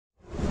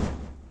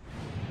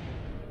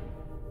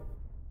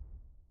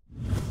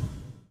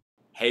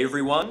Hey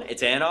everyone,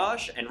 it's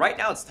Anoj, and right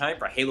now it's time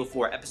for Halo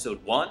 4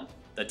 Episode 1,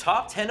 the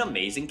top 10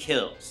 amazing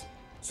kills.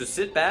 So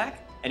sit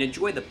back and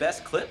enjoy the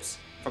best clips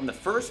from the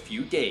first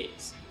few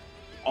days.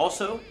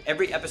 Also,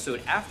 every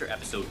episode after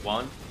Episode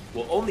 1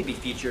 will only be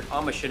featured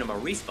on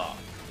Machinima Respawn,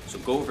 so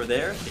go over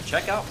there to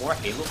check out more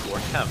Halo 4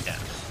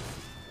 countdowns.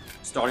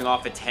 Starting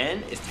off at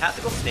 10 is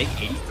Tactical Snake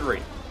 83,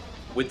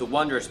 with the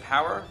wondrous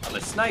power of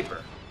a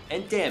sniper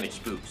and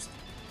damage boost.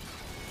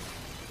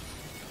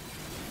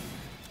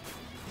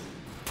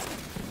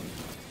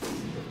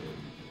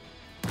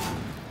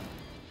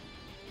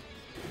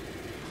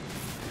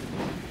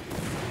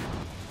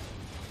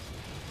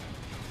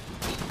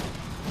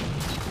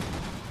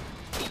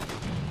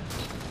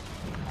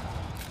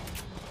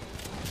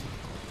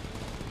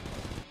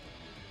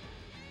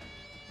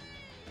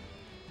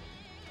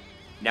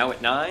 Now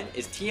at 9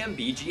 is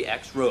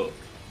TMBGX Rogue,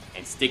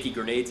 and sticky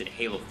grenades in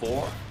Halo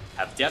 4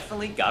 have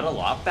definitely got a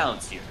lot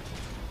bouncier.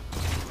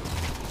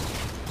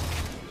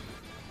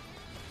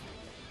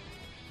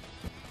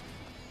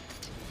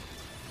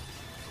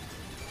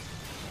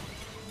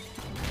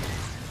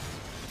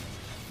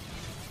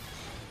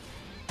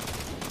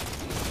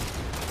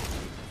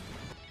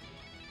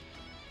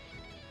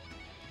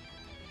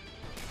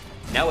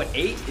 Now at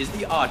 8 is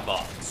the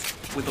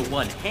Oddballs, with a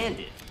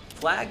one-handed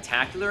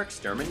Flagtacular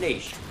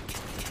Extermination.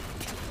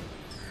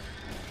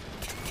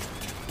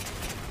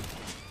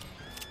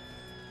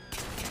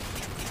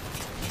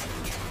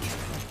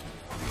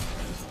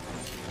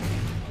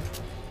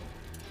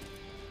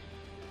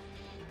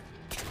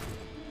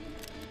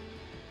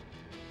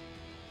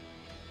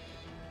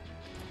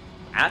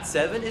 At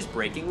 7 is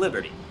Breaking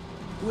Liberty,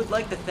 who would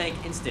like to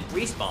thank Instant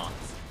Respawns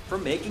for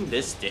making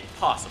this stick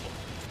possible.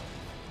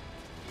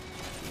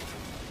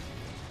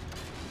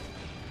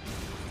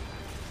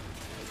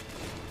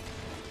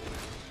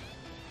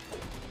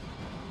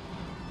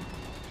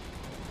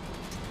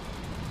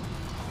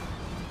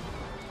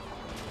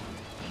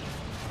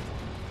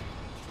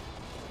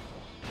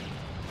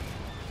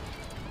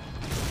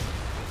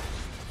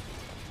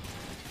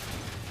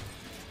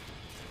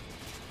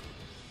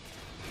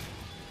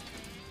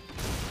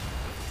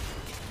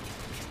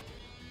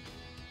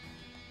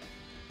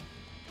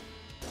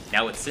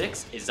 Now at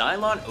 6 is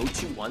Xylon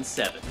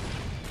 0217,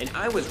 and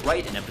I was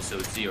right in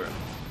Episode 0.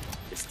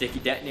 The Sticky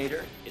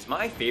Detonator is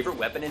my favorite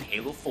weapon in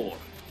Halo 4.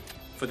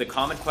 For the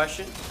comment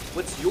question,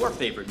 what's your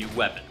favorite new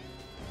weapon?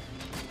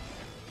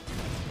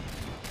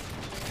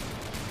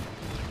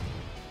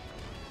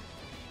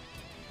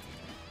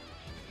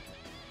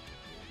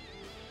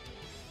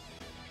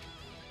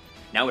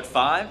 Now at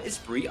 5 is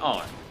Free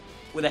Arm,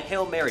 with a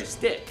Hail Mary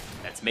stick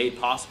that's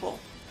made possible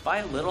by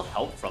a little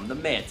help from the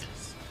Mantis.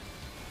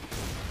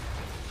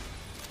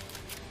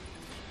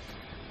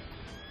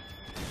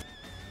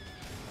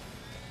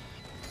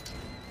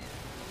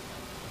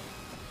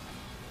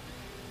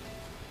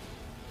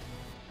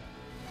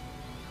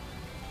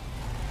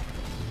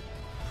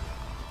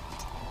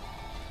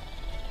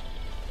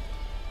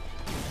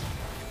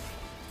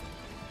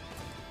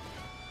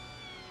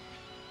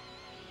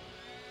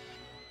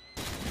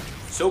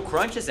 So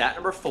Crunch is at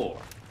number 4,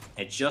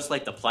 and just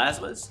like the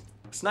Plasmas,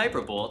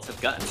 Sniper Bullets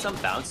have gotten some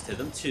bounce to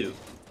them too.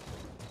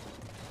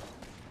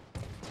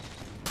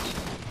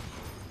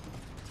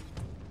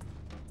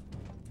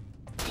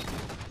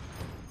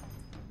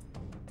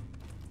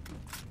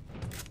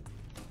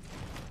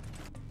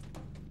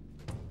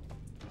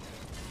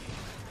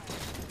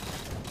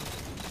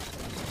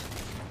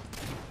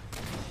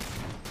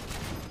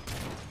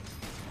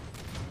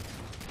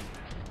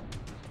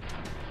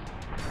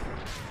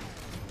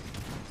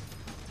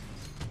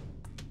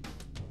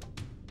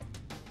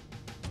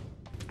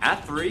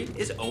 At 3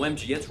 is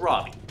OMG It's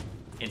Robbie,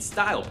 and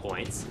style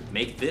points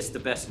make this the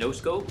best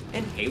no-scope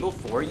in Halo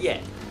 4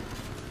 yet.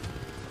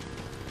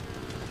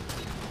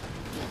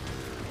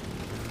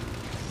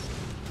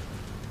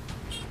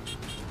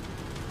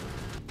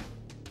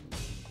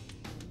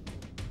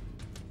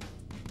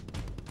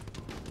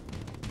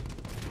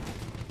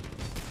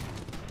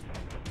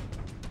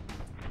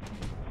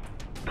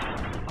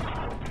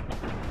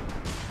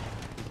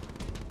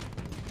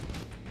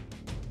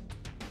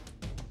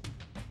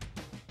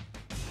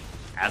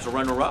 As a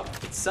runner-up,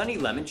 it's Sunny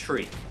Lemon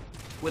Tree.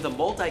 With a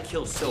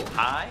multi-kill so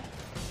high,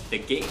 the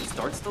game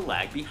starts to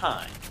lag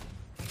behind.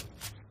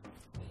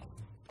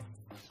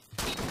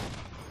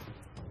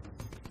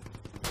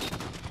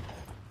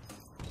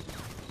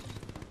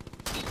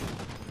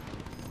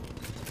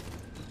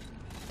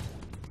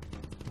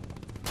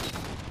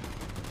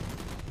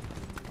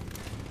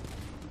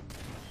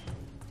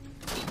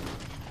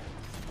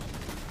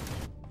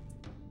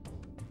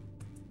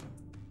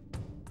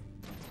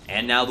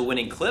 And now the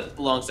winning clip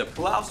belongs to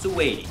Pulau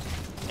Suwaidi,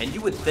 and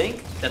you would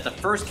think that the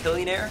first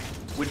killing air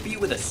would be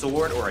with a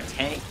sword or a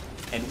tank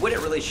and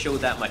wouldn't really show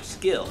that much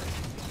skill.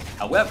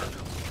 However,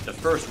 the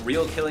first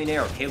real killing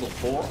air of Halo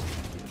 4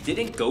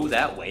 didn't go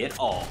that way at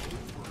all.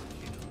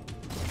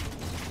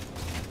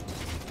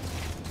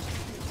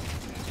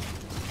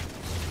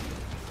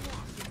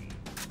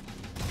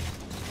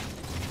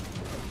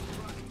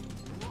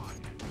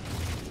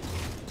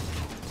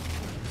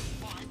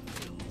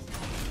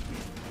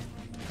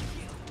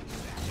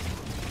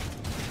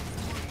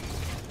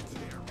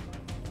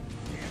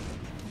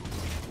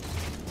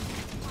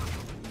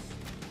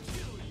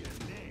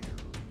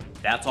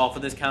 That's all for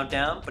this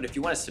countdown, but if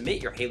you want to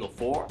submit your Halo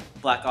 4,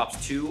 Black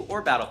Ops 2,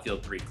 or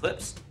Battlefield 3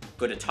 clips,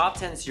 go to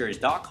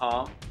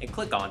top10series.com and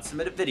click on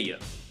Submit a Video.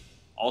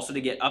 Also,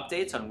 to get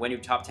updates on when your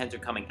top 10s are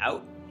coming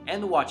out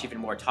and to watch even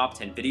more top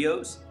 10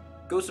 videos,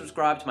 go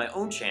subscribe to my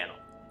own channel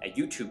at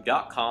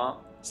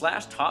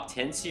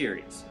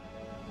youtube.com/top10series.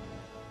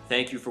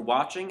 Thank you for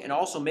watching, and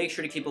also make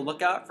sure to keep a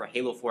lookout for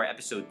Halo 4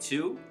 Episode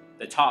 2,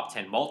 the top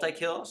 10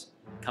 multi-kills,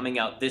 coming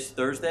out this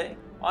Thursday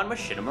on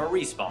Machinima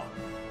Respawn.